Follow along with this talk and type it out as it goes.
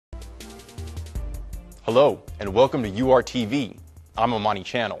Hello, and welcome to URTV. I'm Amani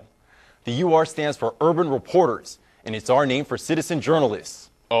Channel. The UR stands for Urban Reporters, and it's our name for citizen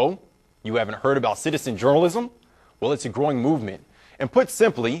journalists. Oh, you haven't heard about citizen journalism? Well, it's a growing movement. And put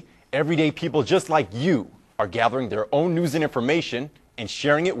simply, everyday people just like you are gathering their own news and information and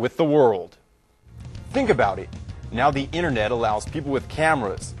sharing it with the world. Think about it. Now the internet allows people with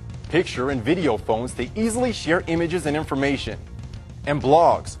cameras, picture and video phones to easily share images and information. And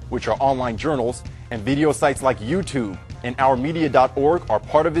blogs, which are online journals, and video sites like YouTube and OurMedia.org are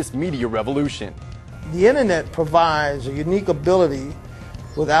part of this media revolution. The internet provides a unique ability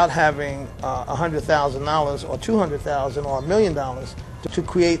without having $100,000 or $200,000 or $1 million to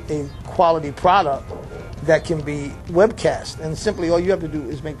create a quality product that can be webcast. And simply all you have to do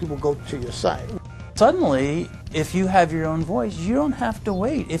is make people go to your site. Suddenly, if you have your own voice, you don't have to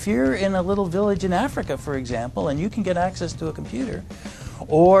wait. If you're in a little village in Africa, for example, and you can get access to a computer,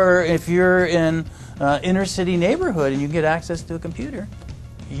 or if you're in inner city neighborhood and you get access to a computer,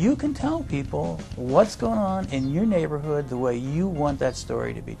 you can tell people what's going on in your neighborhood the way you want that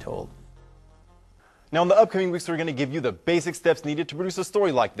story to be told. Now in the upcoming weeks, we're going to give you the basic steps needed to produce a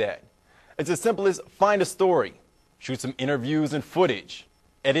story like that. It's as simple as find a story, shoot some interviews and footage,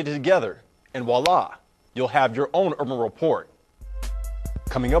 edit it together, and voila, you'll have your own urban report.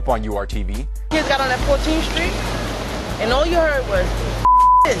 Coming up on URTV. Kids got on that 14th Street, and all you heard was,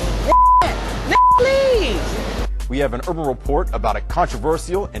 please. We have an urban report about a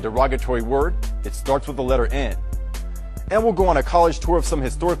controversial and derogatory word. It starts with the letter N. And we'll go on a college tour of some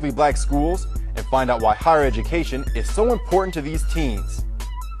historically black schools and find out why higher education is so important to these teens.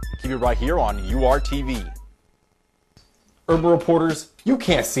 Keep it right here on URTV. Urban reporters, you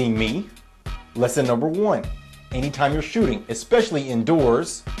can't see me. Lesson number 1. Anytime you're shooting, especially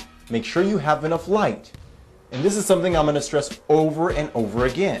indoors, make sure you have enough light. And this is something I'm going to stress over and over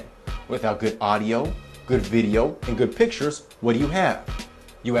again. Without good audio, good video, and good pictures, what do you have?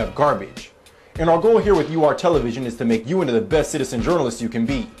 You have garbage. And our goal here with UR Television is to make you into the best citizen journalist you can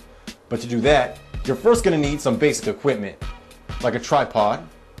be. But to do that, you're first going to need some basic equipment, like a tripod,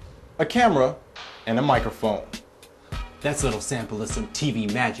 a camera, and a microphone. That's a little sample of some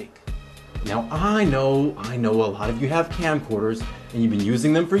TV magic. Now I know a lot of you have camcorders and you've been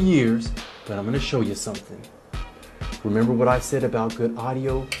using them for years, but I'm going to show you something. Remember what I said about good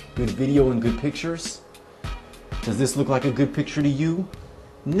audio, good video, and good pictures? Does this look like a good picture to you?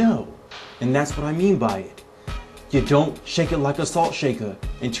 No. And that's what I mean by it. You don't shake it like a salt shaker,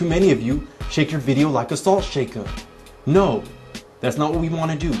 and too many of you shake your video like a salt shaker. No, that's not what we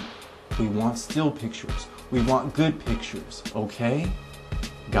want to do. We want still pictures. We want good pictures, okay?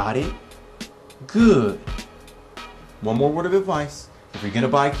 Got it? Good. One more word of advice. If you're going to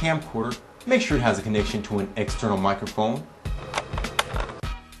buy a camcorder, make sure it has a connection to an external microphone.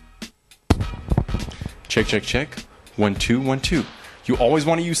 Check, check, check. 1, 2, 1, 2. You always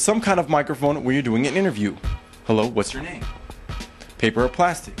want to use some kind of microphone when you're doing an interview. Hello, what's your name? Paper or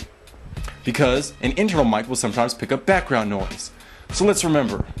plastic? Because an internal mic will sometimes pick up background noise. So let's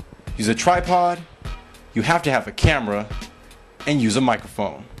remember, use a tripod, you have to have a camera, and use a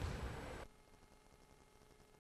microphone.